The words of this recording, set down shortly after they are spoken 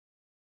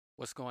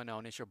What's going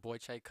on? It's your boy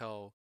Che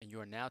Cole, and you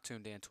are now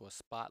tuned in to a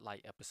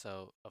spotlight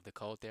episode of the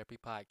Cole Therapy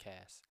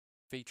Podcast,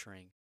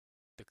 featuring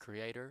the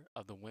creator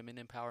of the women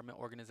empowerment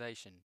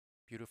organization,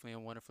 Beautifully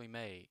and Wonderfully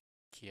Made,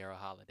 Kiara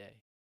Holiday.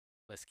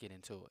 Let's get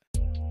into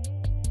it.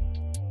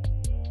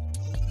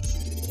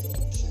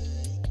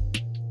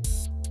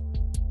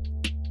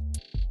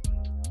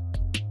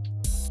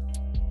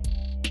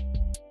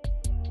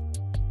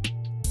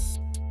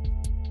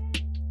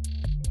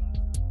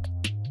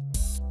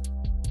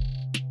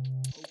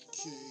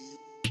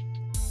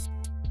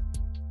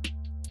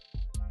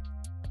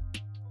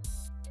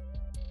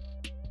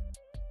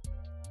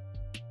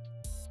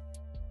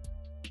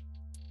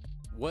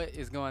 What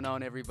is going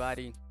on,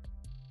 everybody?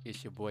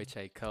 It's your boy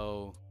Che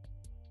Cole,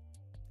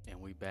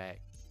 and we back.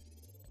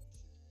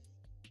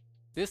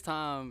 This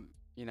time,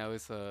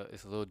 it's a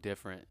little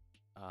different.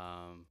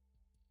 Um,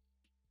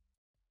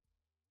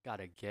 got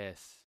a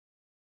guest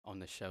on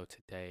the show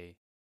today.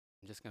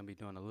 I'm just gonna be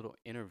doing a little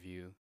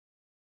interview.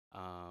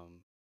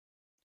 Um,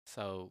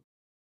 so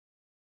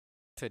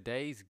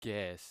today's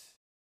guest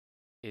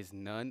is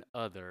none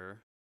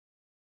other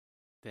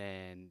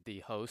than the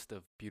host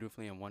of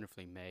Beautifully and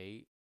Wonderfully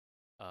Made,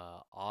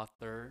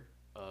 author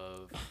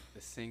of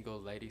the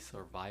Single Lady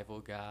Survival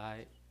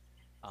Guide.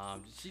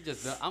 She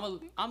just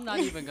I'm not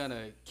even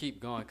gonna keep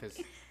going because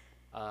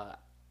uh,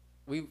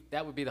 we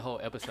that would be the whole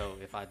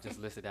episode if I just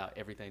listed out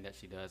everything that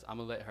she does. I'm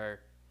gonna let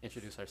her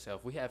introduce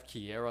herself. We have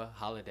Kiara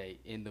Holiday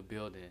in the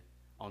building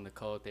on the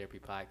Cold Therapy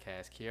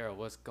Podcast. Kiara,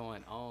 what's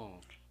going on?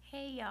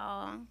 Hey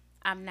y'all,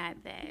 I'm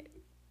not that.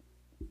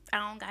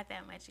 I don't got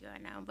that much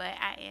going on, but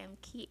I am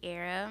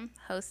Kiara,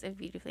 host of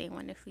Beautifully and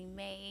Wonderfully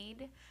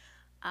Made.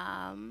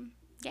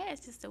 Yeah,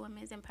 it's just a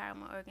women's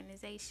empowerment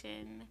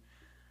organization.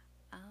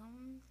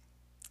 Um,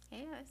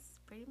 yeah, that's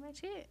pretty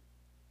much it.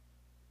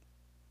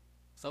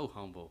 So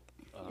humble.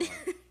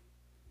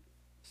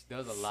 She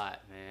does a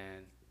lot,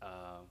 man.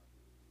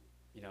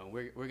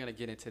 We're gonna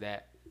get into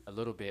that a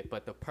little bit,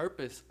 but the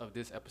purpose of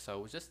this episode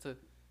was just to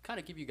kind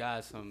of give you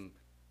guys some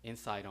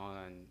insight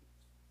on,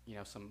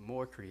 some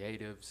more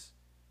creatives,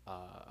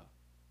 uh,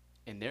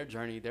 in their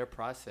journey, their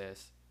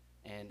process,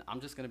 and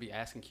I'm just gonna be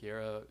asking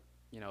Kiara,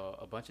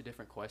 a bunch of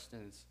different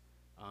questions,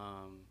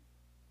 um,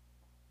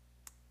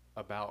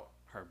 about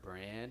her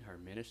brand, her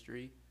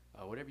ministry,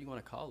 whatever you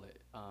want to call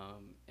it,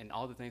 and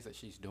all the things that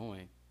she's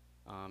doing.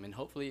 And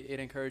hopefully it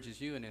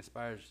encourages you and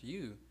inspires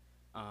you,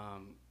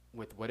 um,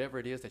 with whatever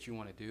it is that you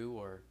want to do,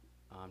 or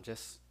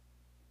just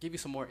give you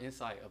some more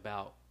insight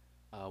about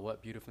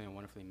what Beautifully and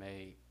Wonderfully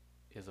Made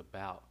is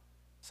about.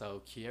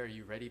 So, Kiara,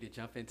 you ready to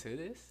jump into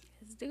this?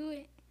 Let's do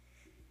it.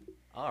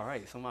 All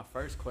right. So, my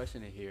first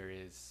question in here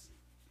is,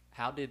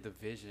 how did the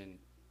vision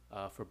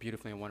for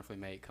Beautifully and Wonderfully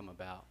Made come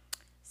about?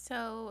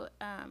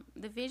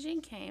 The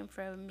vision came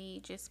from me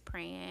just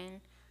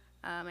praying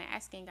and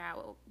asking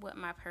God what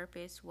my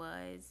purpose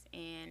was.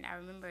 And I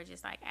remember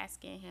just like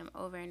asking Him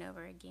over and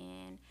over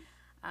again.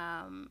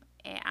 And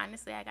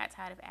honestly, I got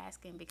tired of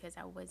asking because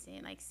I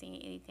wasn't like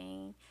seeing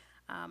anything.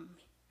 Um,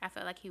 I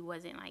felt like He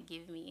wasn't like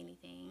giving me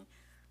anything.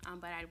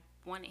 But I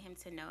wanted Him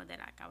to know that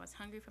like I was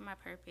hungry for my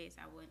purpose.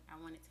 I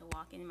wanted to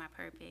walk in my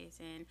purpose,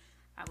 and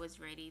I was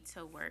ready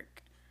to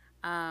work.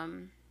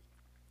 Um,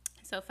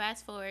 so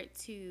fast forward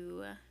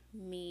to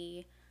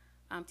me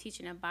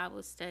teaching a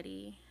Bible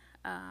study,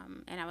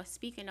 and I was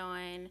speaking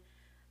on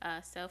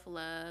self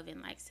love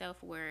and like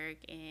self work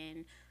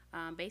and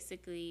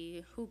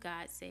basically who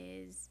God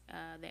says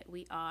that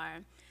we are.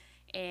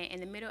 And in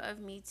the middle of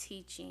me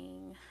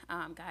teaching,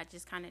 God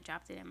just kind of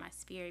dropped it in my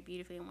spirit,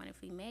 beautifully and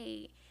wonderfully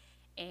made.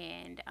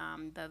 And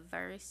the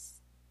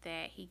verse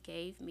that He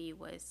gave me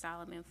was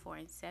Solomon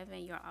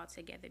 4:7. You're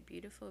altogether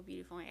beautiful,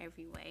 beautiful in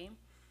every way.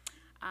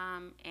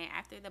 And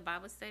after the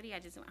Bible study, I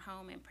just went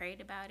home and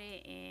prayed about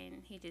it,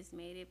 and He just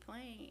made it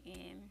plain,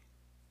 and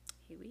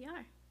here we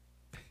are.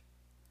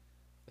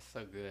 It's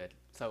so good.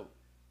 So,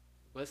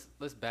 let's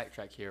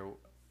backtrack here.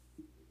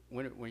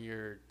 When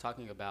you're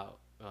talking about,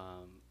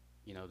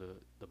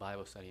 the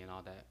Bible study and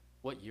all that,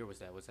 what year was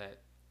that? Was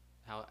that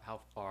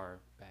how far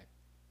back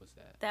was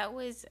that? That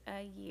was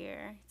a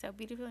year. So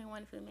Beautifully and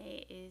Wonderfully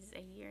Made is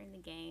a year in the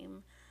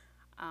game.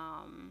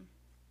 Um,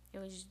 it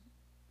was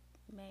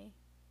May.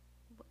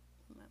 What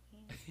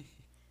It's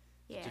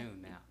Yeah, June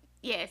now.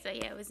 yeah. So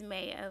yeah, it was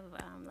May of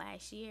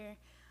last year.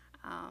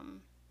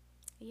 Um,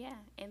 yeah,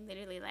 and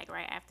literally like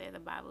right after the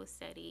Bible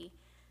study,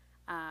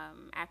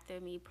 after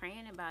me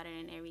praying about it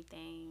and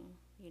everything,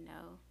 you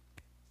know,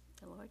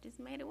 the Lord just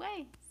made a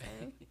way. So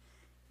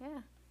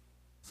yeah.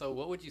 So,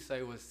 what would you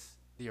say was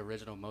the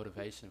original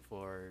motivation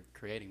for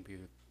creating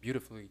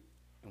Beautifully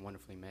and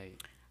Wonderfully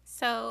Made?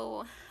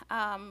 So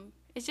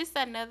it's just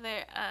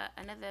another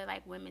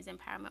like women's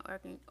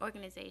empowerment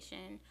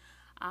organization,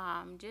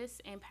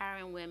 just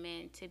empowering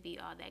women to be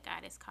all that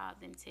God has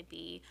called them to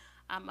be.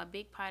 A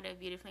big part of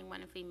Beautifully and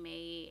Wonderfully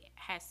Made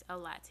has a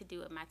lot to do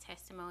with my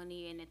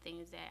testimony and the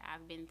things that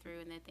I've been through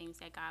and the things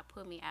that God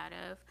put me out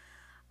of.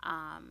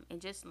 And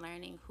just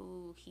learning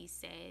who He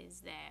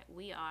says that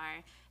we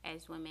are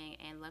as women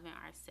and loving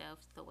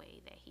ourselves the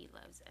way that He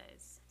loves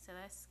us. So So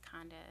that's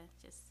kind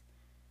of just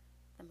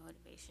the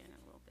motivation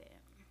a little bit.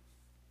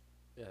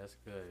 Yeah, that's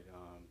good.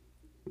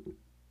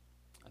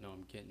 I know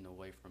I'm getting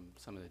away from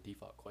some of the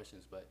default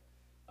questions, but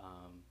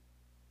um,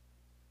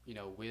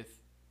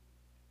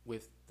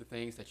 with the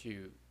things that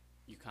you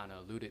kind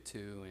of alluded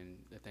to and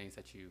the things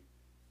that you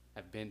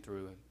have been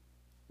through,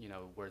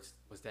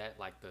 was that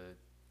like the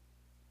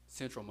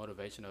central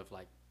motivation of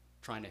like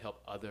trying to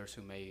help others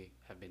who may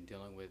have been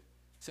dealing with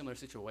similar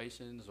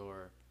situations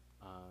or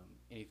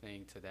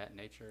anything to that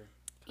nature,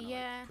 kind of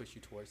like Yeah, push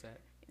you towards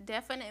that?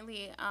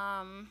 definitely.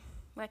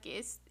 Like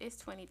it's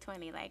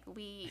 2020. Like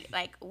we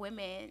like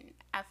women.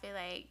 I feel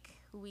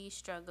like we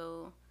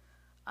struggle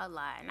a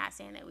lot. Not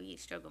saying that we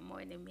struggle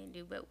more than men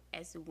do, but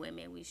as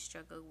women, we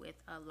struggle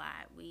with a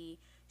lot. We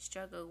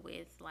struggle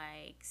with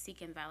like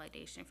seeking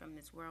validation from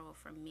this world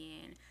from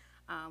men.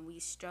 We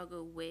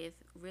struggle with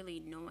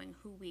really knowing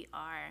who we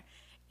are,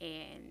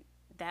 and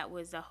that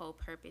was the whole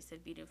purpose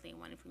of Beautifully and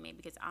Wonderfully Made.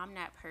 Because I'm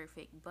not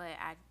perfect, but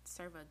I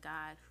serve a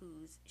God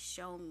who's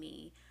shown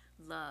me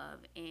love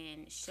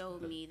and That's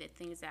showed good. me the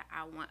things that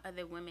I want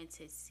other women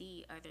to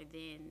see other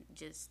than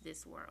just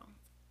this world.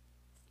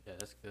 Yeah,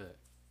 that's good.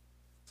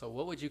 So,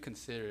 what would you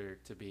consider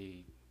to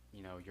be,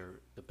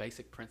 your the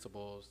basic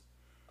principles,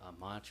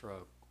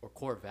 mantra, or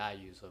core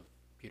values of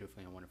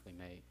Beautifully and Wonderfully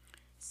Made?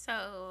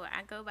 So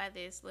I go by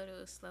this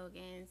little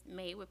slogan,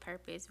 made with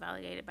purpose,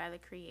 validated by the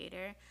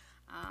creator.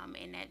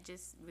 And that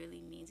just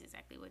really means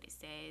exactly what it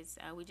says.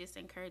 We just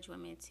encourage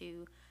women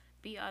to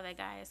be all that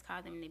God has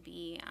called them to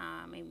be.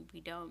 And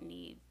we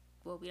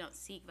don't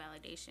seek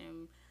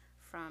validation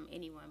from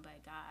anyone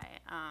but God.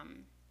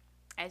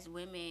 As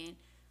women,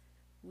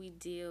 we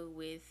deal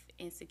with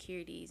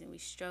insecurities and we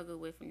struggle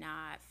with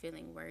not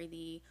feeling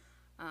worthy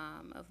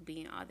of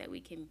being all that we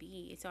can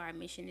be. So our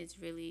mission is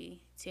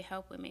really to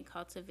help women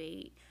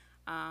cultivate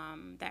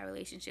that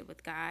relationship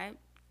with God,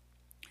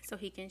 so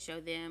He can show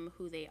them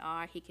who they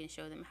are. He can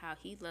show them how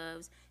He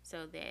loves,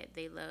 so that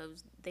they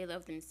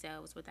love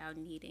themselves without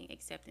needing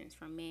acceptance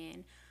from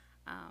men.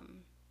 Um,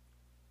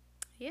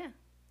 yeah,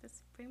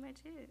 that's pretty much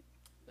it.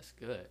 That's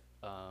good.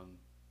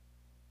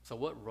 So,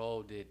 what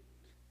role did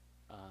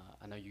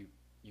I know you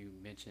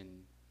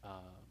mentioned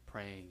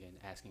praying and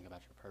asking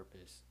about your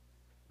purpose.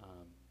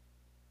 Um,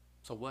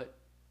 so, what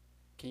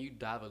can you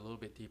dive a little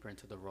bit deeper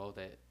into the role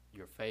that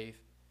your faith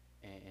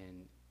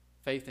and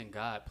faith in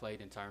God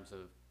played in terms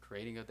of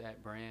creating of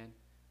that brand,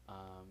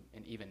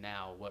 and even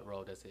now, what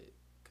role does it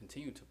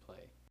continue to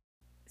play?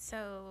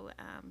 So,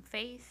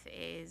 faith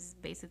is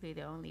basically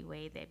the only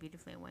way that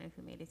Beautifully and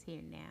Wonderfully Made is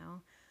here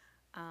now.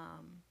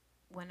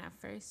 When I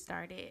first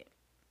started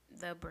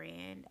the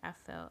brand, I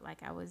felt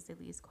like I was the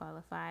least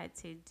qualified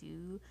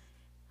to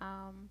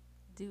um,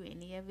 do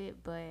any of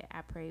it, but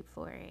I prayed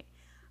for it.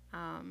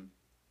 Um,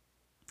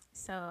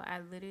 so I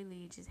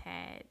literally just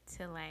had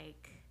to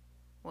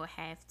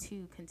have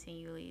to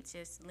continually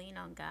just lean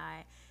on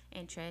God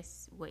and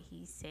trust what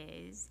He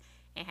says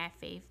and have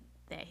faith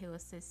that He will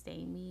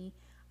sustain me,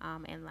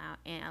 and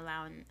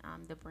allowing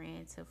the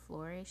brand to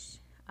flourish.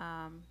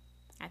 Um,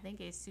 I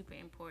think it's super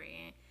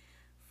important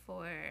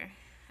for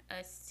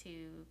us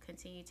to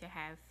continue to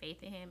have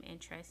faith in Him and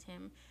trust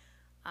Him,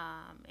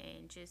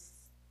 and just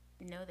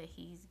know that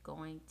He's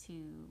going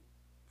to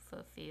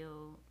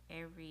fulfill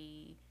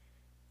every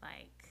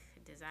like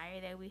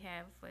desire that we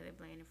have for the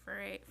brand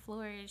to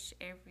flourish.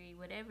 Every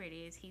whatever it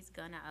is, He's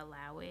gonna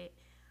allow it,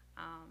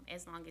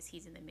 as long as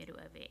He's in the middle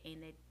of it,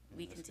 and that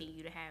we That's good.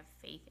 continue to have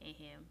faith in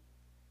Him.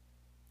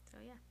 So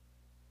yeah.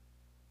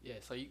 Yeah,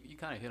 so you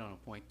kind of hit on a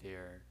point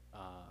there.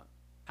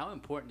 How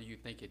important do you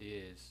think it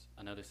is?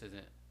 I know this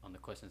isn't on the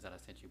questions that I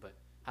sent you, but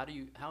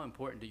how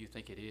important do you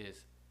think it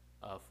is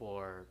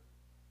for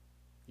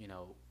you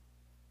know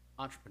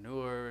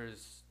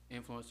entrepreneurs,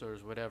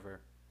 influencers,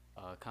 whatever,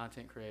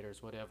 content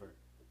creators, whatever,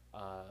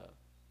 uh,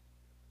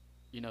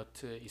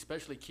 to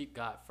especially keep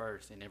God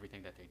first in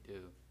everything that they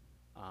do.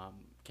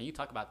 Can you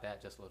talk about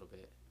that just a little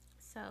bit?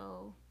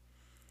 So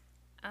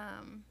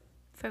um,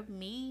 for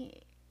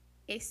me,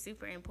 it's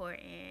super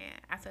important.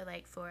 I feel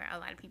like for a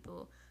lot of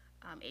people,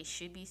 it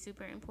should be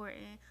super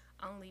important,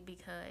 only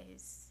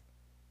because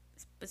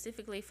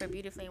specifically for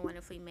Beautifully and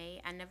Wonderfully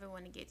Made, I never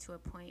want to get to a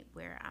point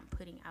where I'm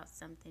putting out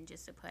something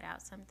just to put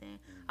out something.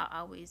 Mm, I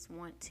always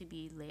want to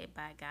be led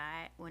by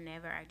God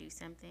whenever I do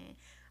something.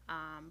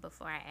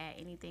 Before I add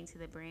anything to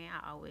the brand,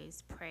 I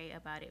always pray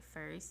about it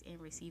first and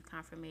receive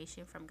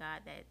confirmation from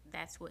God that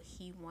that's what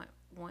He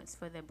wants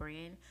for the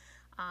brand.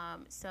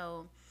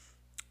 So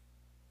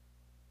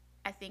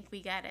I think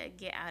we gotta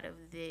get out of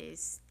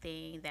this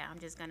thing that I'm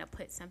just gonna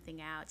put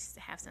something out just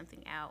to have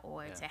something out,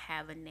 or yeah, to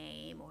have a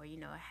name, or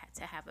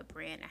to have a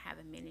brand or have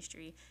a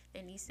ministry.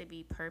 There needs to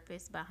be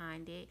purpose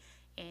behind it.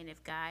 And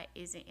if God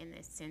isn't in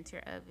the center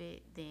of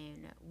it,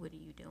 then what are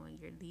you doing?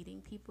 You're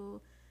leading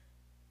people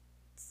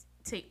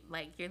to,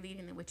 like, you're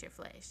leading them with your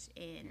flesh.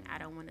 And I mm,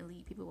 don't want to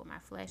lead people with my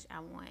flesh. I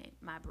want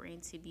my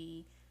brand to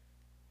be,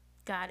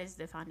 God is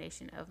the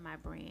foundation of my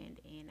brand.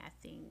 And I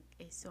think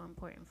it's so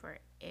important for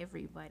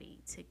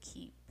everybody to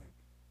keep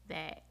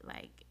that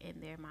like in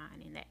their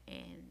mind,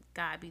 and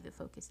God be the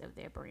focus of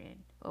their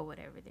brand or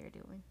whatever they're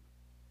doing.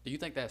 Do you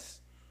think that's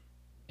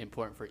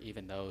important for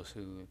even those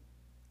who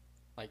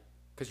like,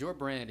 because your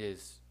brand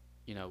is,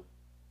 you know,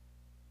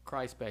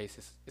 Christ based.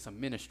 It's a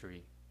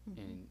ministry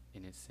Mm-hmm.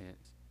 in its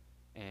sense.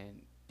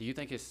 And do you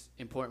think it's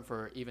important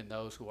for even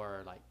those who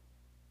are like,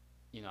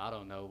 I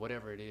don't know,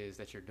 whatever it is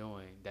that you're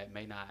doing that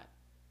may not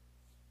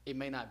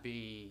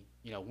be,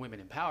 women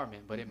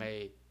empowerment, but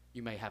Mm-hmm.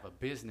 you may have a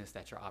business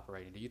that you're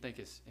operating. Do you think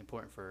it's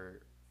important for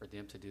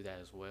them to do that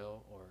as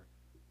well, or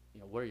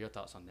what are your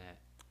thoughts on that?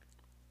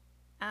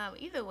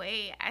 Either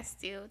way, I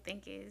still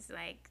think it's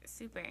like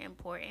super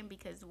important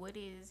because what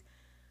is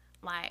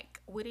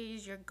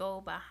your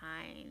goal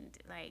behind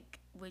like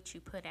what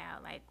you put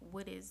out? Like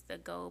what is the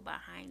goal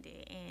behind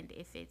it? And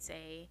if it's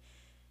a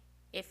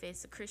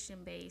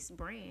Christian based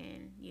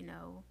brand,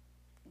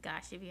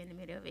 God should be in the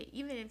middle of it.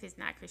 Even if it's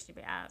not Christian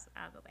based,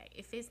 I'll go back.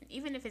 If it's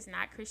even if it's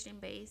not Christian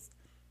based,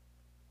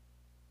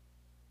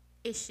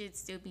 it should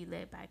still be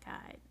led by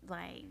God. Mm.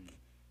 Like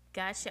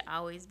God should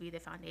always be the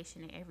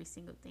foundation in every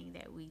single thing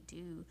that we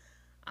do.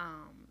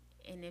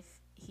 And if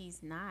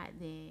He's not,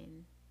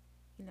 then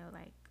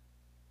like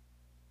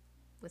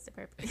what's the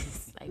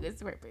purpose? Like what's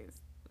the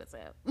purpose? What's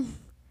up?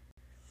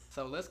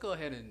 So let's go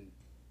ahead and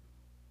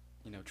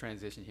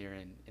transition here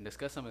and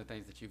discuss some of the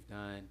things that you've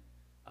done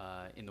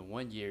in the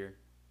 1 year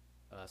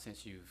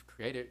since you've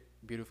created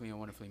Beautifully and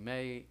Wonderfully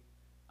Made,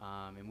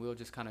 and we'll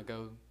just kind of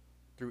go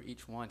through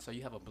each one. So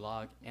you have a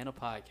blog and a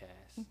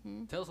podcast.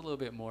 Hmm. Tell us a little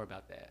bit more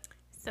about that.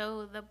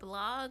 So the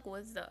blog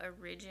was the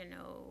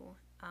original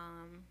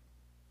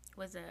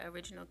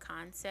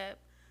concept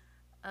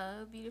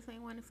of Beautifully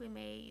and Wonderfully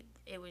Made.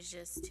 It was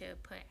just to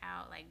put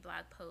out like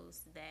blog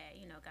posts that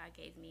God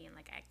gave me, and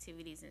like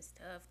activities and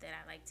stuff that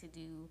I like to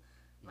do,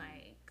 Mm.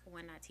 like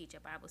when I teach a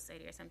Bible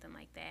study or something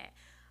like that.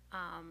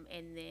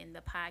 And then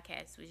the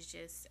podcast was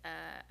just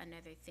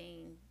another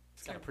thing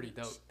It's to got a pretty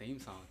reach. dope theme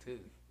song too.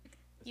 It's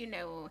You pretty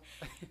know,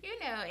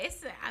 dope.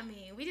 it's. I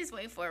mean, we just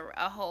waiting for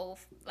a whole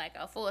like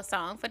a full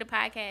song for the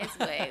podcast,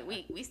 but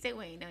we still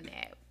waiting on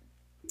that.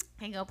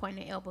 Ain't gonna point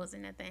the elbows or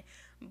nothing,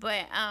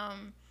 but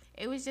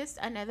it was just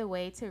another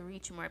way to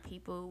reach more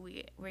people.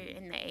 We're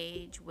in the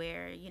age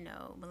where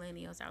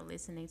millennials are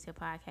listening to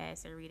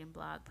podcasts or reading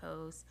blog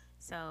posts,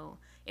 so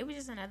it was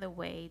just another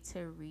way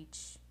to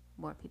reach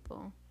more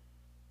people.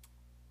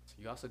 So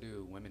you also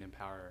do women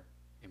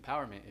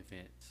empowerment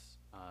events.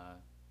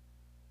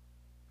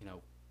 You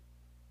know,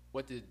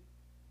 what did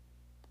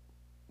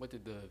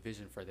the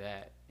vision for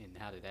that, and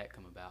how did that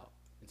come about?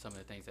 And some of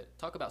the things that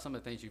talk about some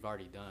of the things you've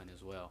already done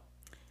as well.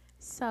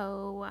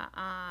 So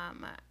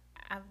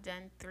I've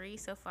done three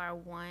so far.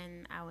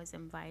 One I was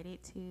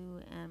invited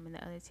to, and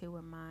the other two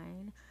were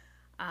mine.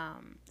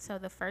 So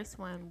the first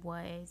one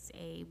was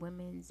a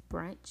women's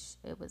brunch.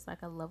 It was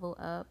like a level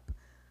up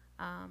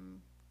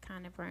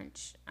kind of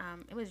brunch.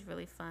 It was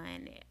really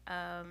fun.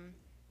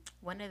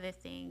 One of the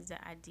things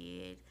that I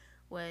did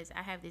was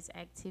I have this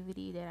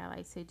activity that I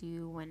like to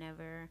do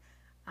whenever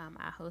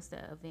I host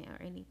an event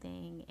or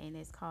anything, and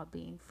it's called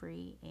Being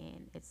Free,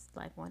 and it's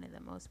like one of the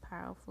most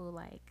powerful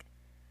like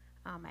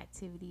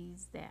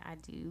activities that I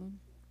do,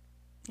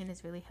 and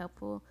it's really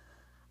helpful.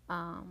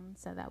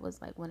 So that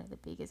was like one of the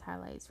biggest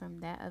highlights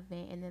from that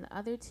event, and then the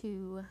other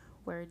two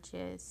were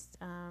just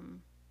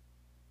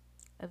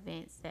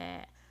events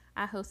that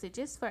I hosted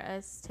just for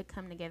us to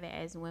come together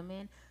as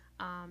women.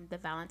 The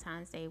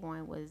Valentine's Day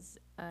one was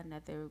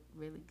another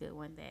really good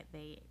one that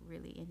they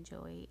really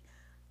enjoyed.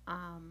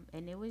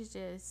 And it was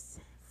just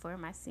for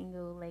my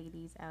single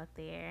ladies out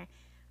there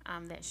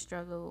that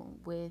struggle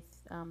with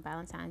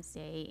Valentine's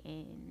Day.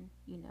 And,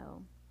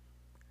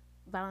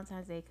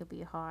 Valentine's Day could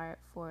be hard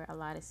for a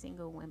lot of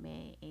single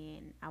women.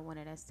 And I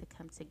wanted us to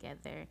come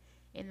together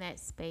in that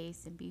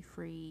space and be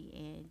free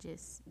and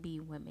just be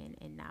women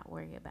and not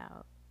worry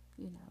about,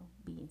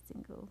 being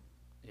single.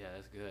 Yeah,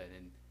 that's good.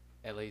 And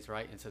that leads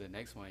right into the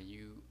next one.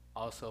 You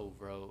also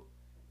wrote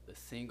the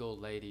Single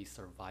Lady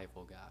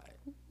Survival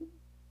Guide.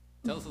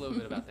 Tell us a little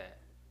bit about that.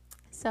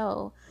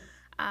 So,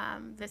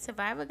 the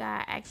survival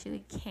guide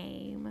actually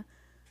came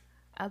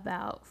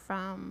about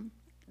from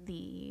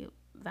the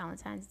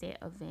Valentine's Day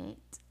event.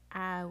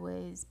 I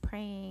was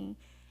praying,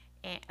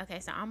 and okay,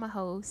 so I'm a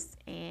host,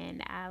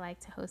 and I like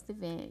to host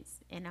events,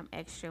 and I'm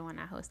extra when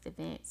I host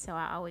events. So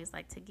I always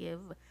like to give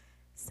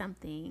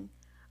something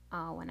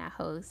when I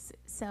host.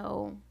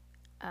 So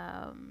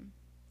um,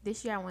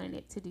 this year I wanted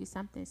it to do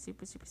something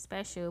super super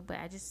special, but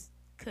I just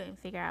couldn't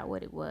figure out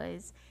what it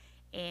was.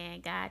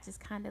 And God just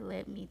kind of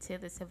led me to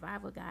the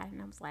survival guide,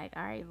 and I was like,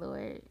 "All right,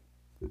 Lord,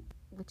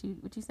 what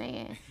you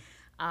saying?"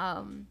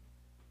 Um,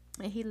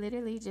 and He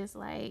literally just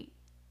like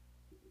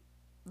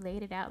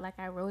laid it out like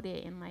I wrote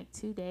it in like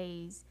 2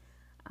 days.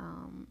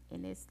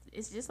 And it's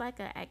just like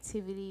an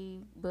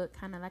activity book,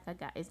 kind of like a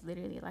guide. It's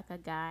literally like a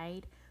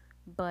guide,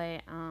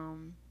 but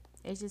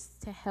it's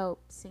just to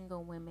help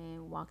single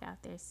women walk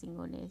out their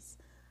singleness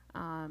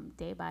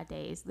day by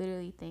day. It's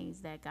literally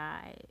things that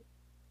God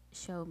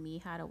showed me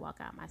how to walk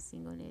out my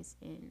singleness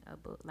in a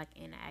book, like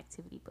in an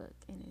activity book,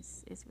 and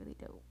it's really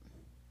dope.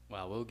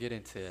 Well, we'll get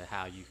into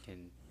how you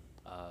can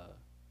uh,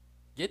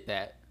 get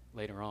that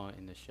later on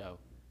in the show.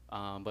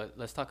 But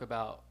let's talk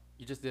about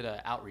you just did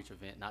an outreach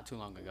event not too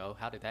long ago.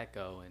 How did that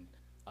go, and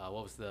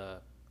what was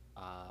the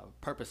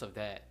purpose of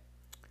that?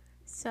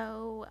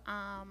 So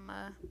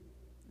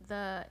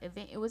the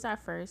event, it was our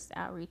first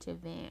outreach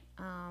event.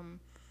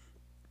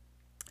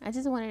 I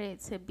just wanted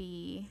it to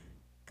be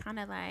kind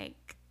of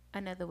like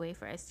another way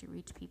for us to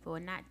reach people,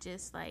 and not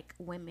just like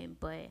women,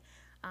 but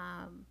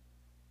um,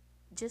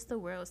 just the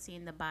world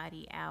seeing the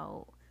body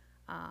out,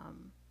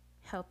 um,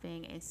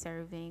 helping and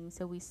serving.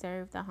 So we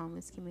served the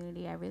homeless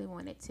community. I really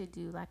wanted to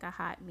do like a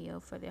hot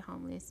meal for the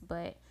homeless,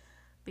 but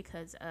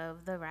because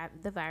of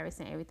the virus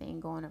and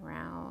everything going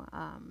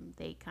around,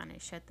 they kind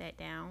of shut that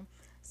down.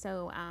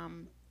 So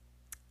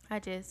I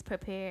just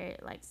prepared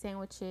like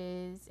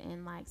sandwiches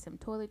and like some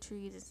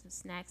toiletries and some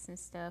snacks and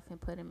stuff,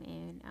 and put them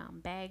in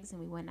bags.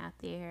 And we went out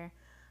there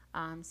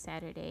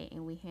Saturday,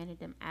 and we handed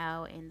them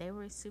out, and they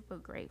were super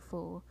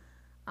grateful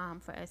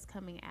for us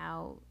coming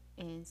out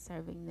and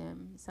serving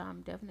them. So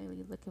I'm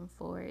definitely looking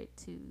forward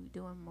to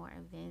doing more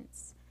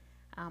events,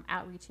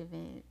 outreach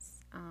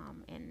events,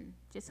 and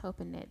just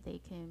hoping that they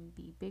can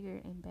be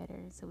bigger and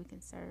better so we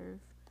can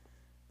serve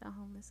the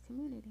homeless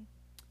community.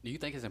 Do you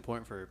think it's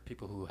important for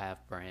people who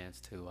have brands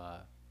to,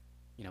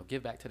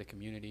 give back to the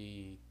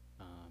community,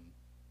 um,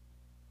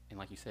 and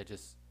like you said,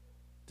 just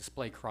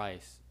display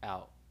Christ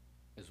out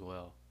as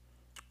well?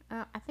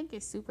 I think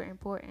it's super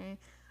important.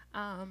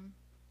 Um,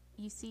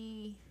 you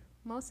see,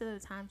 most of the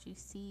times you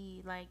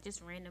see like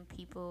just random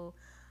people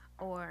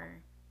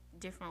or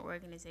different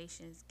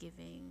organizations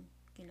giving,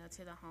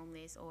 to the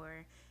homeless,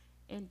 or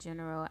in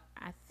general.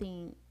 I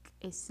think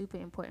it's super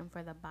important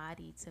for the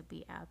body to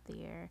be out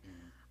there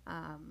Mm.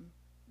 um,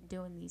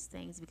 doing these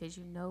things, because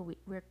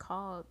we're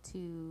called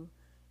to,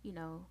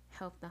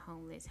 help the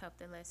homeless, help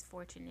the less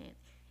fortunate.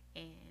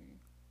 And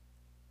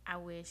I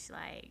wish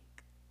like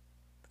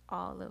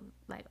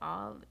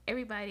all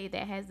everybody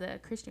that has a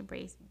Christian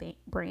based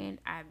brand,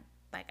 I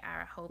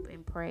hope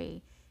and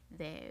pray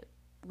that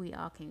we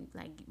all can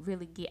like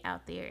really get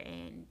out there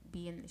and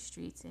be in the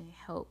streets and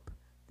help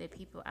the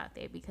people out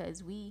there,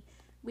 because we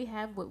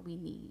have what we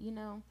need,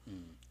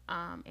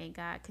 Mm. and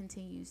God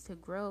continues to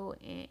grow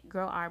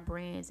our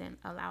brands and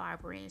allow our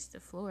brands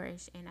to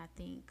flourish. And I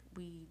think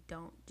we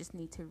don't just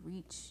need to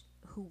reach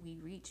who we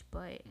reach,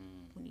 but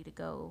Mm. we need to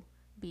go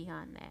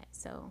beyond that.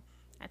 So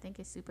I think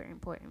it's super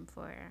important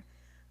for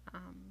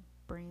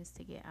brands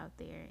to get out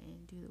there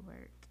and do the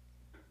work.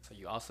 So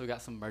you also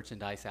got some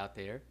merchandise out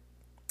there.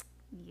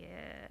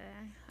 Yeah.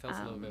 Tell us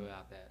a little bit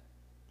about that.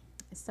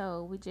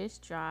 So we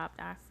just dropped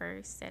our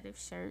first set of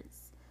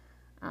shirts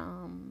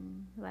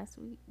last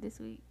week, this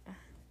week.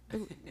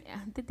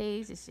 The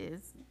days is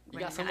just You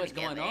got running so out much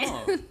going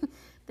together. on.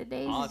 The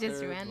days is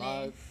just Author,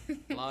 running.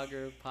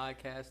 blogger,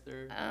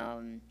 podcaster,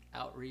 um,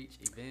 outreach,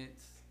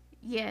 events.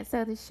 yeah,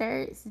 so the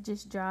shirts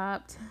just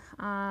dropped.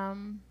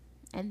 And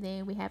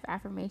then we have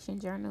affirmation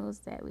journals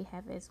that we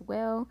have as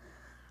well.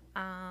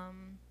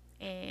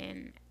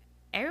 And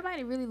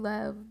everybody really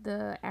loved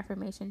the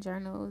affirmation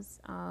journals.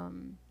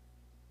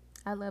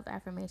 I love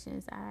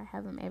affirmations. I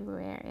have them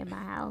everywhere in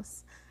my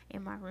house,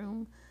 in my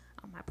room,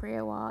 on my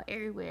prayer wall,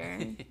 everywhere.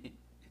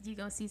 You're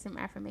gonna see some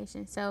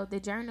affirmations. So the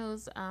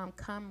journals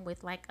come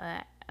with like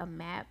a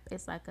map.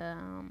 It's like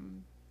a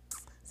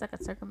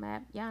circle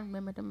map. Y'all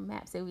remember the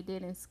maps that we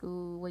did in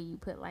school, where you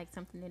put like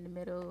something in the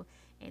middle,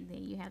 and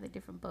then you have the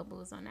different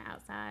bubbles on the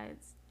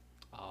outsides.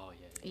 Oh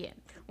yeah, yeah. Yeah,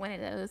 one of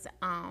those.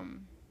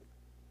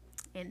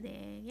 And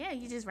then yeah,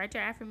 you just write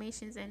your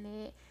affirmations in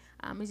it.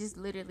 It's just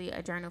literally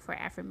a journal for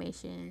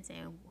affirmations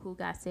and who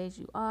God says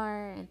you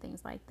are and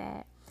things like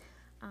that.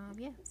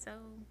 Yeah, so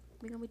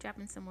we're gonna be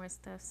dropping some more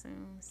stuff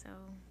soon. So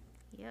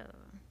yeah.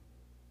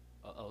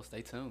 Oh,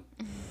 stay tuned.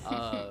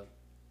 Uh,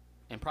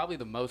 and probably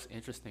the most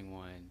interesting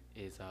one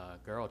is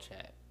girl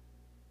chat.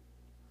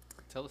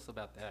 Tell us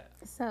about that.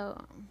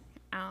 So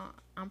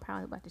I'm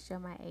probably about to show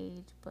my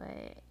age,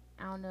 but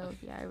I don't know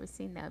if y'all ever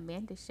seen the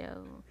Amanda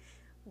show,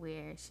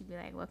 where she'd be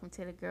like, "Welcome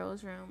to the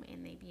girls' room,"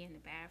 and they be in the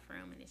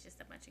bathroom, and it's just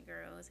a bunch of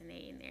girls, and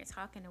they in there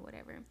talking or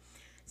whatever.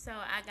 So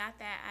I got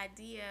that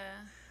idea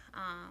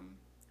um,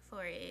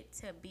 for it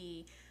to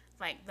be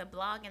like the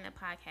blog and the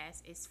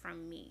podcast is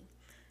from me.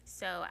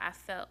 So I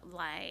felt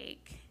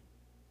like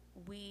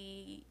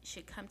we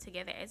should come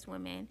together as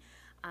women,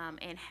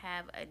 and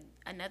have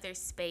another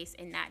space,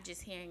 and not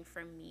just hearing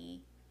from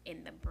me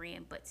in the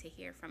brand, but to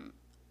hear from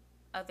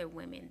other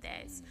women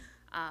that's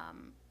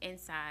Mm.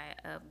 inside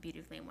of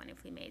Beautifully and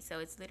Wonderfully Made. So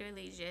it's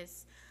literally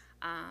just,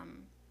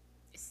 um,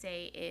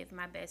 say if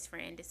my best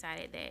friend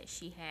decided that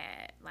she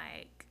had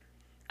like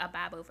a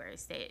Bible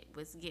verse that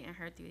was getting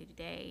her through the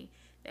day,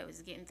 that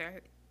was getting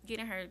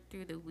her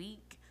through the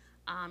week.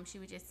 She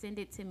would just send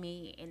it to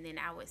me, and then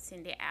I would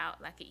send it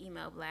out like an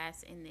email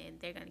blast, and then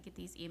they're gonna get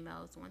these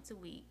emails once a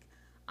week.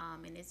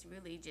 And it's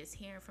really just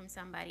hearing from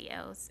somebody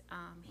else,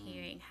 Mm.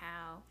 hearing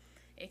how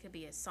it could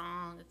be a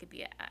song, it could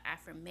be an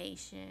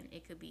affirmation,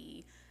 it could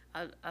be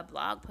a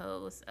blog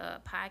post, a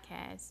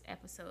podcast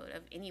episode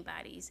of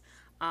anybody's.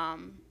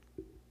 Um,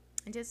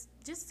 and just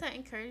to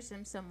encourage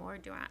them some more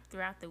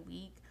throughout the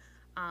week.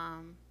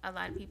 A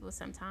lot of people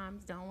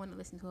sometimes don't want to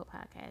listen to a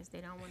podcast.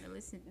 They don't want to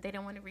listen. They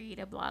don't want to read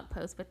a blog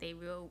post, but they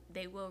will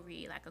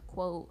read like a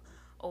quote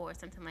or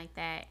something like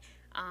that.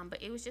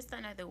 But it was just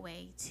another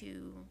way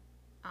to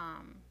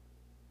um,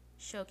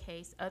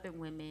 showcase other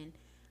women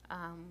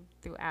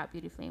throughout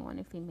Beautifully and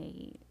Wonderfully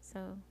Made.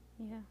 So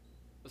yeah.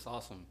 That's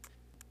awesome.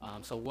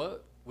 So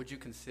what would you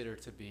consider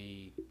to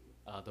be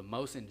the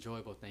most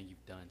enjoyable thing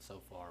you've done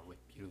so far with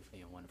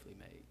Beautifully and Wonderfully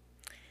Made?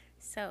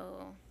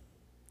 So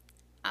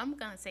I'm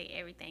gonna say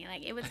everything.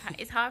 Like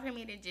it's hard for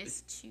me to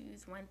just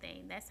choose one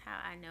thing. That's how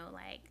I know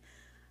like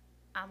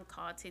I'm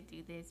called to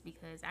do this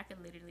because I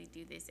could literally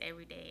do this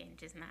every day and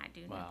just not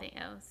do Wow. nothing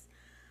else.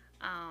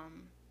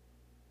 Um,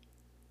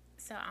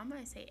 so I'm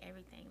gonna say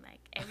everything. Like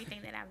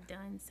everything that I've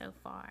done so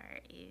far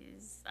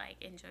is like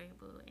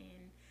enjoyable,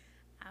 and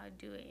I would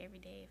do it every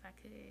day if I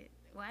could.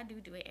 Well, I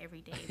do it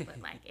every day, but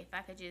like if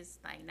I could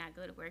just like not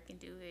go to work and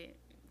do it,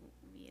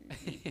 we in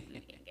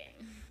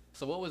game.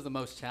 So what was the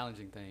most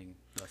challenging thing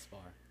thus far?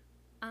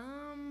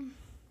 Um,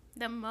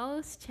 the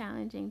most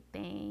challenging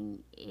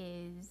thing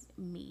is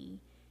me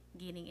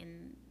getting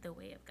in the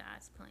way of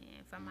God's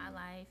plan for my Mm,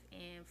 life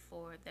and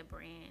for the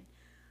brand.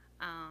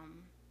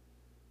 Um,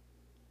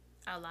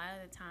 a lot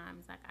of the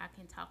times, like I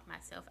can talk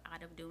myself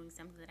out of doing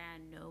something that I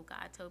know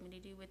God told me to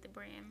do with the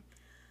brand.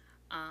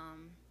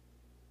 Um,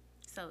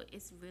 so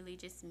it's really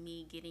just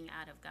me getting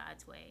out of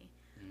God's way,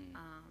 mm,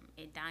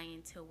 and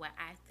dying to what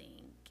I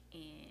think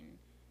and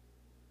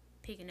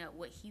picking up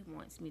what He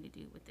wants me to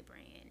do with the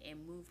brand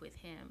and move with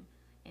Him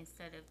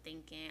instead of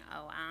thinking,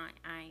 oh, I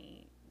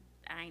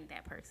ain't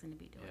that person to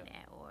be doing yeah.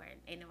 that, or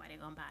ain't nobody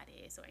gonna buy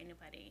this, or ain't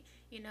nobody,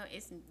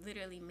 it's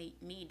literally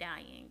me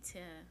dying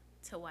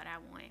to what I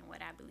want and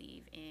what I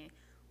believe, and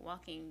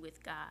walking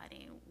with God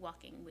and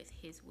walking with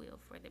His will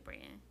for the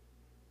brand.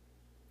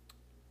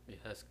 Yeah,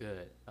 that's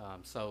good.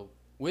 So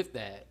with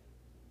that,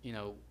 you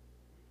know,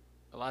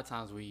 a lot of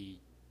times we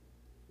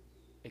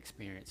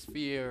experience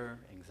fear,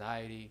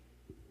 anxiety.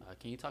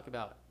 Can you talk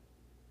about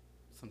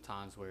some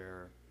times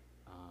where,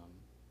 um,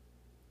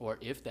 or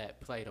if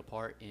that played a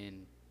part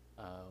in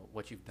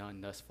what you've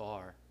done thus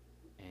far,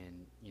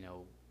 and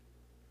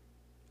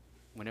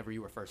whenever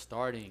you were first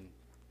starting,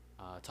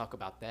 talk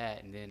about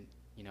that, and then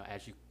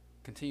as you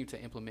continue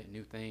to implement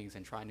new things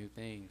and try new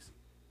things,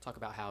 talk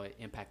about how it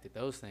impacted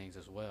those things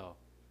as well,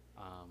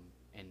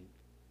 and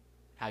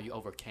how you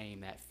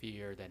overcame that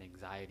fear, that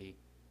anxiety,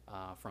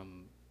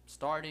 from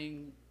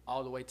starting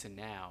all the way to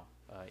now,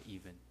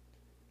 even.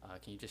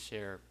 Can you just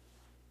share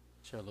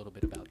a little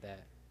bit about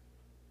that?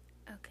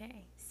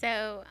 Okay,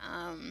 so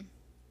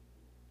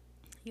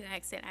you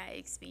asked that I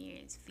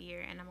experience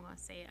fear, and I'm gonna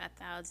say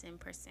 1,000%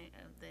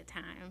 of the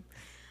time.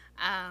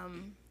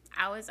 Um,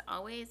 I was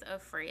always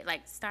afraid,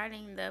 like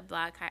starting the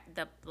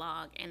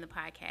blog and the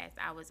podcast.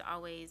 I was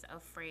always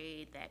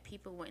afraid that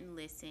people wouldn't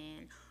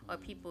listen or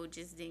Mm, people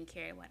just didn't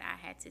care what I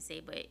had to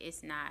say. But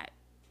it's not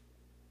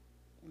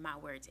my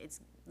words; it's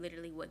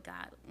literally what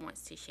God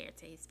wants to share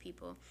to His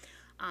people.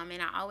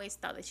 And I always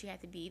thought that you had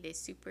to be this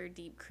super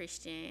deep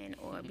Christian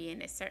or be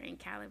in a certain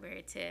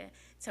caliber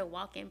to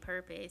walk in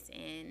purpose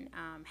and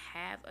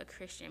have a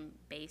Christian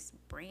based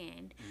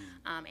brand.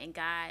 mm, And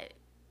God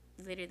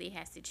literally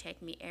has to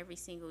check me every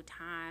single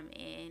time,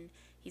 and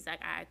He's like,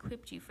 I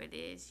equipped you for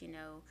this.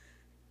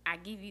 I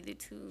give you the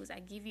tools, I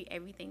give you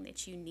everything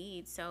that you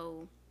need.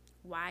 So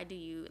why do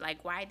you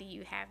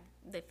have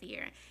the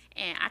fear?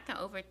 And I can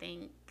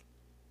overthink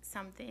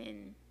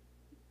something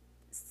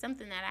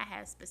something that I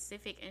have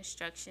specific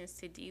instructions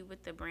to do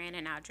with the brand,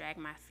 and I'll drag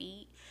my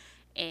feet,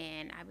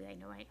 and I'll be like,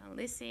 nobody gonna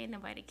listen,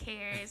 nobody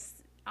cares.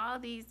 All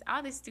this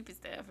stupid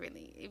stuff,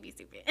 really, it'd be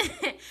stupid.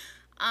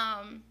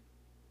 um,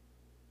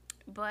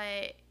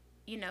 but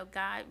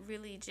God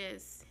really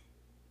just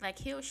like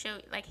He'll show,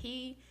 like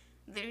He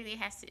literally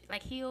has to,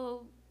 like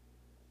He'll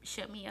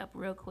shut me up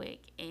real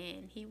quick,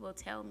 and He will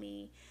tell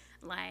me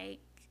like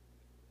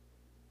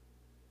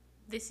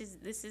this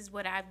is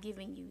what I've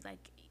given you.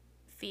 Like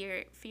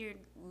fear fear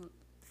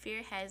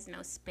fear has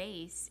no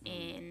space mm.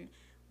 in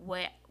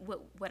what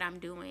I'm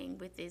doing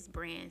with this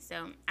brand.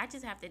 So I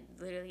just have to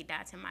literally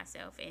die to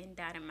myself and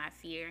die to my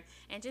fear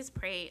and just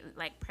pray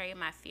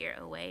my fear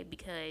away,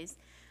 because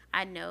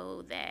I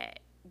know that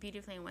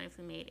Beautifully and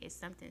Wonderfully Made is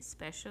something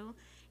special,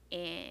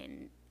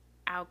 and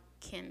I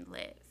can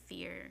let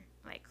fear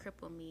like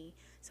cripple me.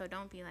 So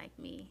don't be like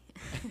me.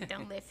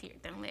 Don't let fear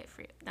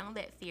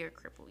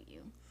cripple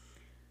you.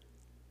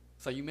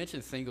 So you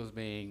mentioned singles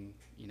being,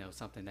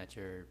 something that's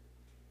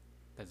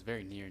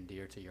very near and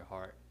dear to your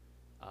heart.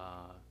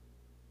 Uh,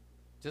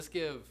 just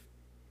take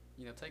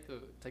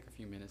a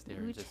few minutes there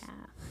Ooh, and just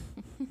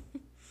child.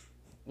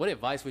 what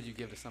advice would you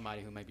give to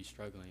somebody who may be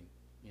struggling,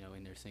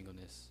 in their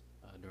singleness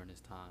during this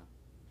time?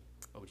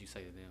 What would you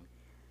say to them?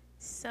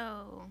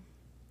 So,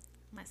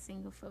 my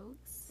single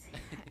folks,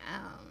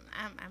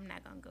 I'm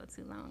not gonna go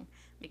too long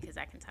because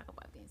I can talk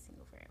about being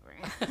single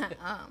forever.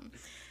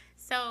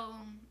 So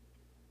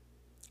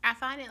I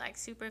find it like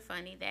super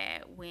funny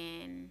that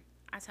when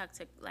I talk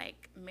to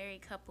like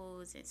married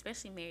couples,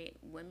 especially married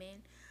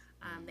women.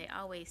 They Mm.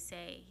 always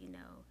say,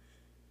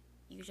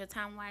 use your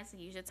time wisely,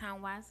 use your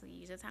time wisely,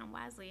 use your time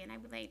wisely. And I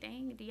be like,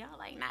 dang, do y'all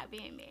like not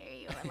being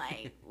married or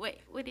like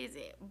what is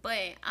it?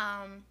 But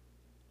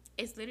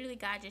it's literally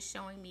God just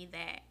showing me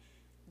that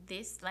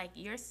this like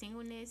your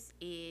singleness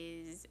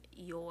is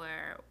your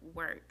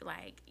work.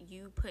 Like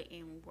you put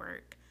in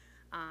work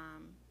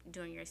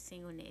during your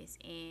singleness,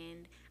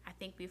 and I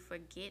think we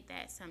forget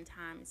that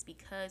sometimes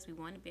because we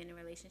want to be in a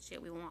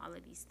relationship, we want all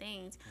of these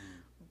things,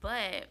 Mm.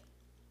 but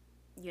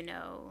you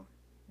know,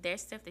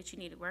 there's stuff that you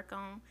need to work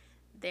on.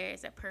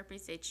 There's a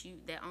purpose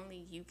that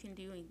only you can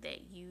do and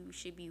that you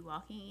should be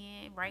walking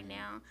in right Mm.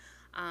 now.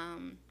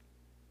 Um,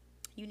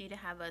 you need to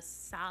have a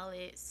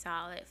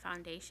solid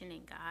foundation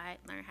in God.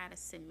 Learn how to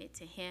submit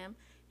to Him,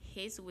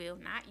 His will,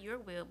 not your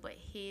will, but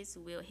His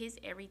will, His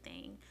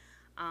everything.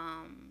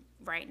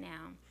 Right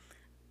now,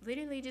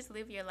 literally just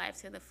live your life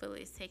to the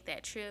fullest. Take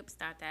that trip,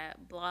 start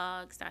that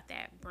blog, start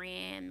that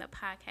brand, the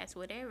podcast,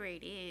 whatever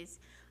it is.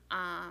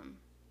 Um,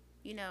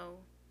 you know,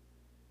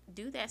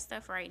 do that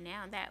stuff right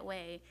now. That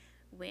way,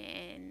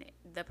 when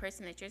the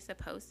person that you're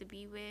supposed to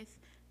be with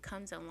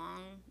comes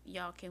along,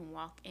 y'all can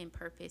walk in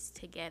purpose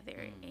together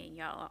Mm. and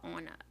y'all are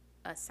on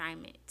a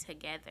assignment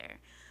together.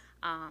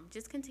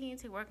 Just continue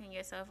to work on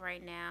yourself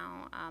right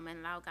now, and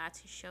allow God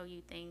to show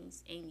you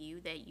things in you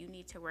that you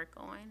need to work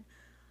on.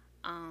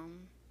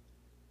 Um,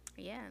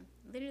 yeah,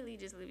 literally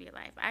just live your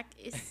life.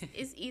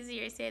 It's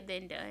easier said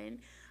than done,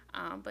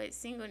 but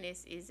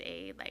singleness is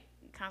a like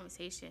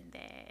conversation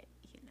that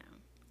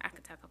I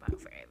could talk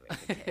about forever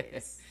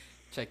because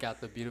Check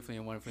out the Beautifully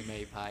and Wonderfully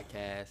Made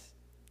podcast.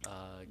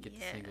 Get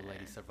the Single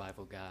Lady yeah,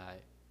 Survival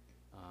Guide.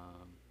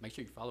 Make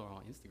sure you follow her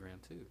on Instagram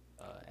too,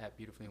 at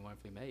Beautifully and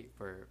Wonderfully Made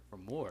for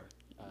more.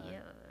 Uh, yeah.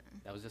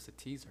 that was just a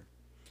teaser.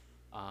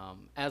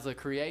 As a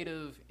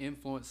creative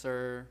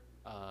influencer,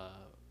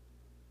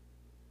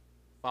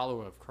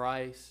 follower of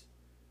Christ,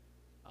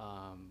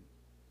 um,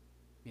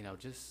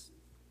 just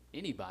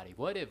anybody.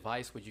 What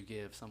advice would you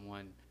give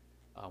someone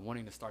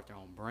wanting to start their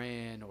own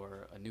brand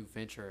or a new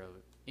venture of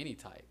any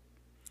type?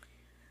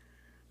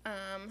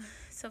 Um,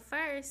 so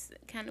first,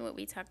 kind of what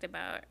we talked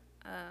about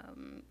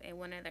in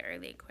one of the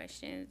earlier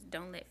questions.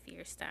 Don't let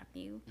fear stop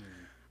you.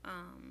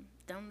 Mm.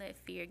 Don't let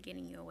fear get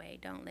in your way.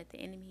 Don't let the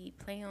enemy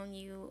play on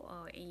you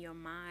or in your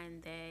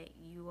mind that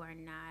you are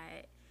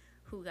not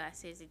who God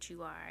says that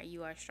you are.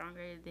 You are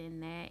stronger than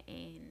that,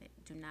 and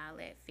do not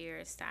let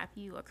fear stop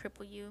you or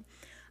cripple you.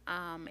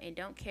 And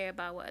don't care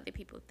about what other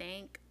people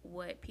think,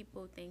 what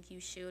people think you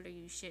should or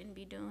you shouldn't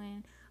be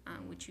doing,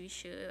 Mm. what you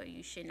should or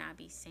you should not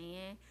be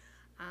saying.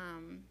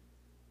 Um,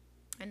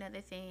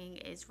 Another thing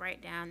is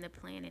write down the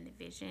plan and the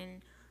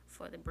vision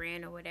for the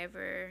brand or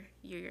whatever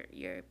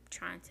you're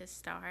trying to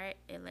start,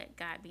 and let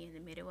God be in the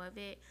middle of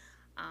it.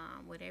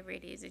 Whatever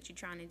it is that you're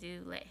trying to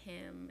do, let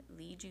Him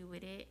lead you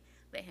with it.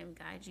 Let Him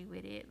guide you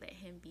with it. Let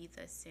Him be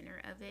the center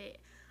of it.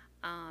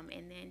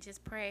 And then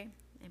just pray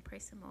and pray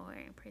some more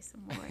and pray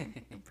some more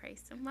and pray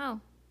some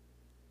more.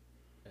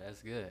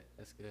 That's good.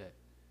 That's good.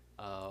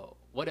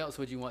 What else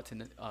would you want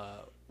to?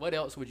 What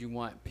else would you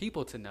want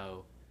people to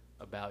know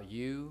about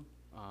you,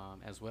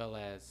 as well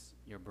as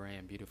your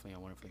brand, Beautifully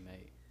and Wonderfully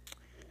Made?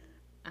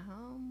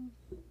 Um,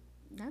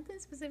 Nothing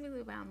specifically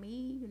about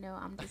me.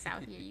 I'm just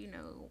out here,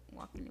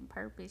 walking in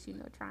purpose,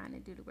 trying to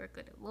do the work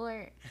of the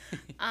Lord.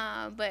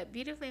 But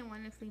beautifully and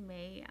wonderfully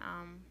made.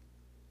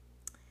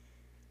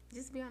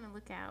 Just be on the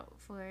lookout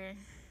for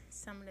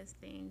some of the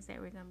things that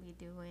we're gonna be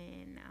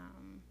doing.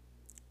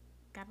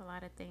 Got a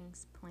lot of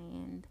things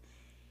planned,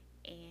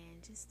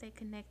 and just stay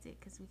connected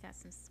because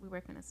we're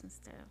working on some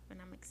stuff,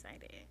 and I'm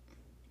excited.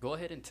 Go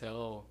ahead and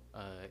tell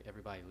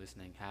everybody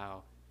listening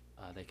how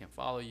they can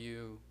follow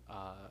you,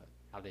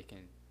 how they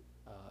can,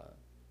 uh,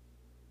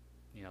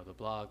 the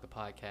blog, the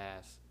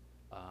podcast,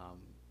 um,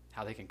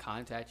 how they can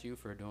contact you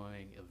for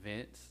doing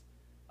events.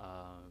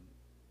 Um,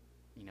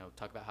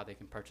 talk about how they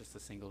can purchase the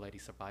Single Lady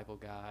Survival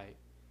Guide,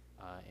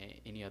 and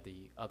any of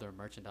the other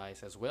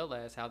merchandise, as well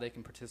as how they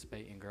can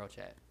participate in Girl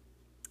Chat.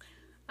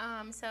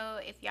 So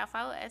if y'all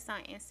follow us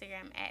on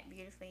Instagram at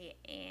beautifully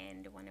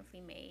and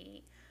wonderfully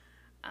made,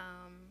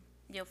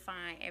 you'll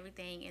find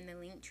everything in the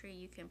link tree.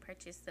 You can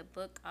purchase the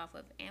book off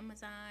of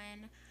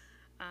Amazon.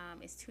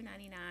 It's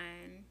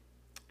 $2.99.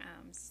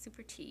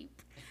 Super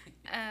cheap.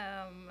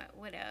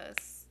 What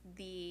else?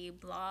 The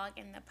blog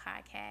and the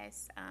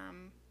podcast.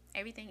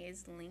 Everything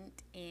is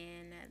linked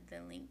in the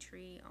link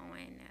tree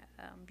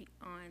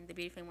on the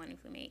Beautifully and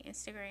Wonderfully Made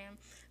Instagram.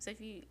 So if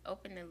you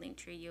open the link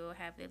tree, you'll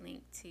have the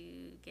link to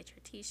get your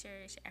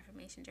T-shirts, your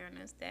affirmation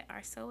journals that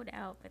are sold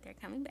out, but they're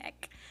coming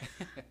back.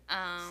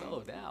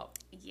 Sold out.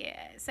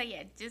 Yeah. So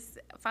yeah, just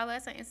follow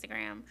us on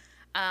Instagram.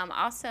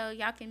 Also,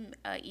 y'all can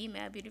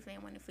email beautifully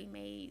and wonderfully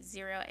made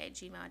 0 at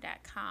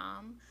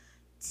gmail.com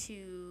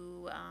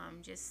to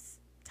just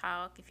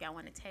talk. If y'all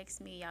want to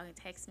text me, y'all can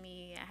text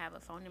me. I have a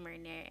phone number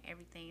in there,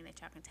 everything that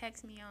y'all can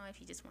text me on if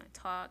you just want to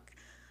talk.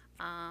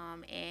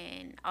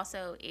 And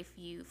also, if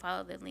you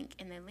follow the link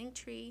in the link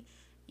tree,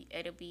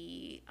 it'll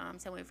be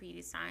somewhere for you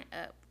to sign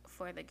up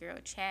for the girl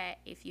chat.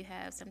 If you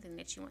have something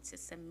that you want to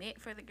submit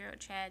for the girl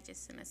chat,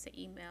 just send us an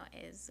email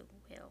as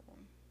well.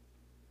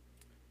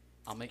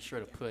 I'll So make sure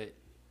to yeah. put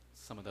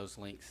some of those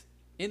links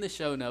in the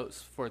show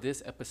notes for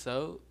this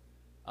episode.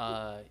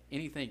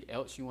 Anything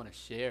else you want to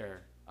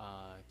share,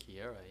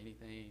 Kiara?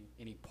 Anything,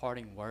 any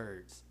parting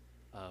words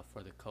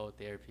for the Cold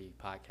Therapy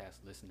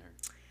podcast listener?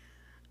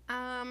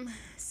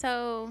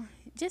 So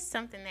just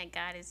something that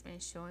God has been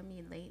showing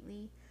me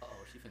lately. Oh,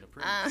 she finna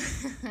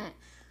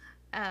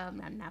Um,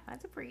 preach. I'm not about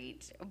to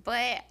preach,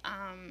 but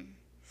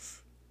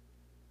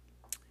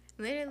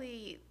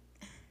literally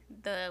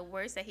the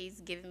words that He's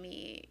given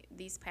me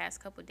these past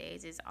couple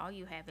days is all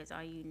you have is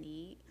all you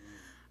need.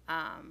 Mm,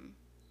 Um,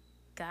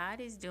 God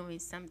is doing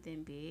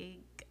something big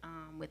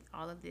with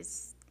all of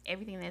this,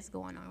 everything that's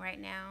going on right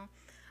now.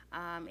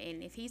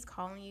 And if He's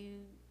calling you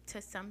to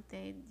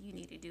something, you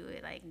need to do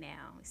it like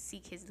now.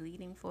 Seek His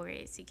leading for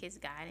it. Seek His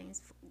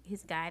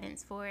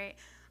guidance for it,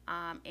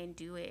 and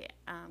do it.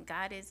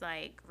 God is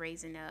like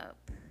raising up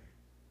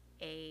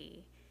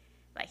a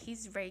like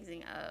He's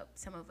raising up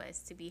some of us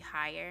to be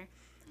higher,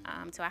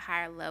 mm, to a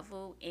higher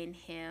level in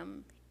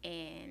Him,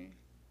 and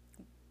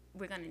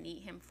we're gonna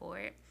need Him for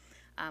it,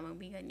 and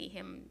we're gonna need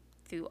Him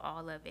through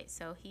all of it.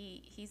 So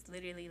he's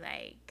literally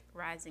like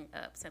rising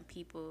up some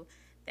people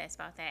that's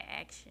about that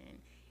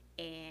action,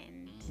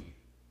 and mm.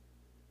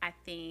 I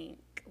think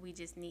we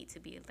just need to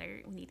be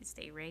alert. We need to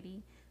stay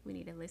ready. We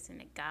need to listen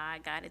to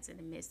God. God is in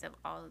the midst of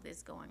all of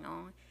this going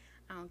on.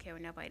 I don't care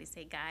what nobody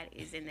say. God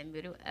is in the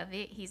middle of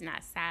it. He's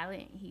not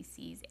silent. He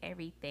sees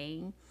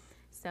everything.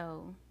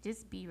 So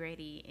just be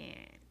ready,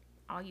 and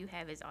all you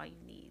have is all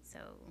you need. So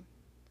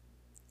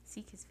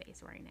seek His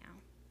face right now.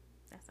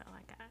 That's all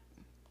I got.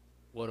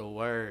 What a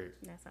word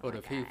That's all for I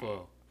the got.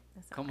 people.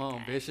 That's all Come I on,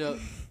 got. Bishop.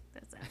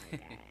 That's all I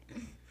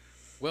got.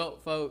 Well,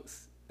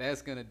 folks,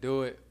 that's going to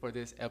do it for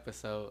this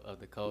episode of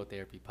the Cold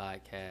Therapy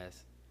Podcast.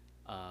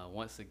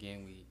 Once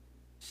again, we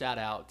shout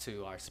out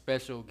to our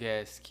special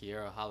guest,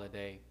 Kiara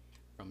Holiday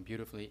from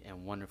Beautifully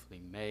and Wonderfully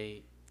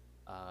Made.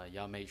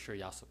 Y'all make sure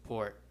y'all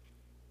support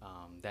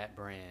that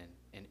brand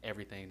and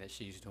everything that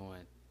she's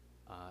doing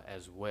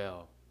as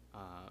well.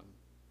 Um,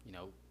 you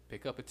know,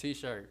 pick up a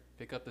T-shirt,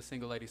 pick up the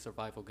Single Lady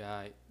Survival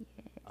Guide. Yes.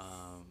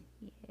 Um,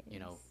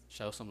 Yes.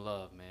 show some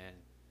love, man.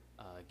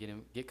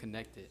 Get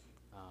connected,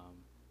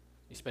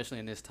 especially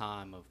in this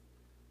time of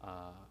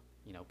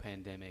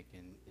pandemic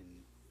and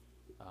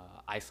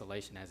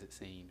isolation as it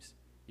seems.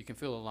 You can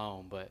feel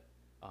alone, but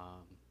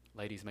um,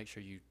 ladies, make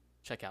sure you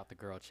check out the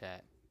girl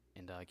chat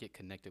and get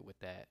connected with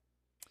that.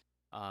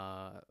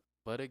 Uh,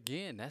 but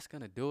again, that's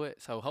gonna do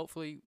it. So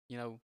hopefully,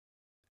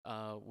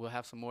 we'll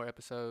have some more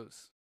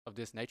episodes of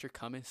this nature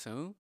coming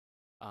soon.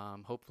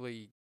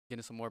 Hopefully,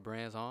 getting some more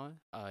brands on.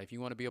 If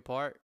you want to be a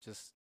part,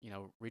 just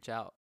reach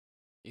out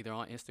either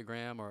on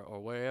Instagram or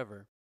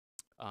wherever.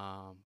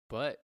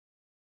 But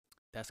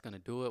that's gonna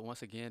do it.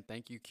 Once again,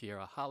 thank you,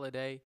 Kiara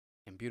Holiday,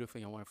 and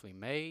Beautifully and Wonderfully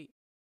Made.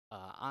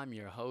 I'm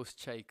your host,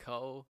 Che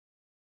Cole.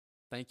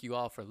 Thank you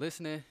all for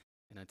listening,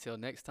 and until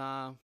next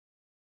time,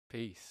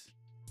 peace.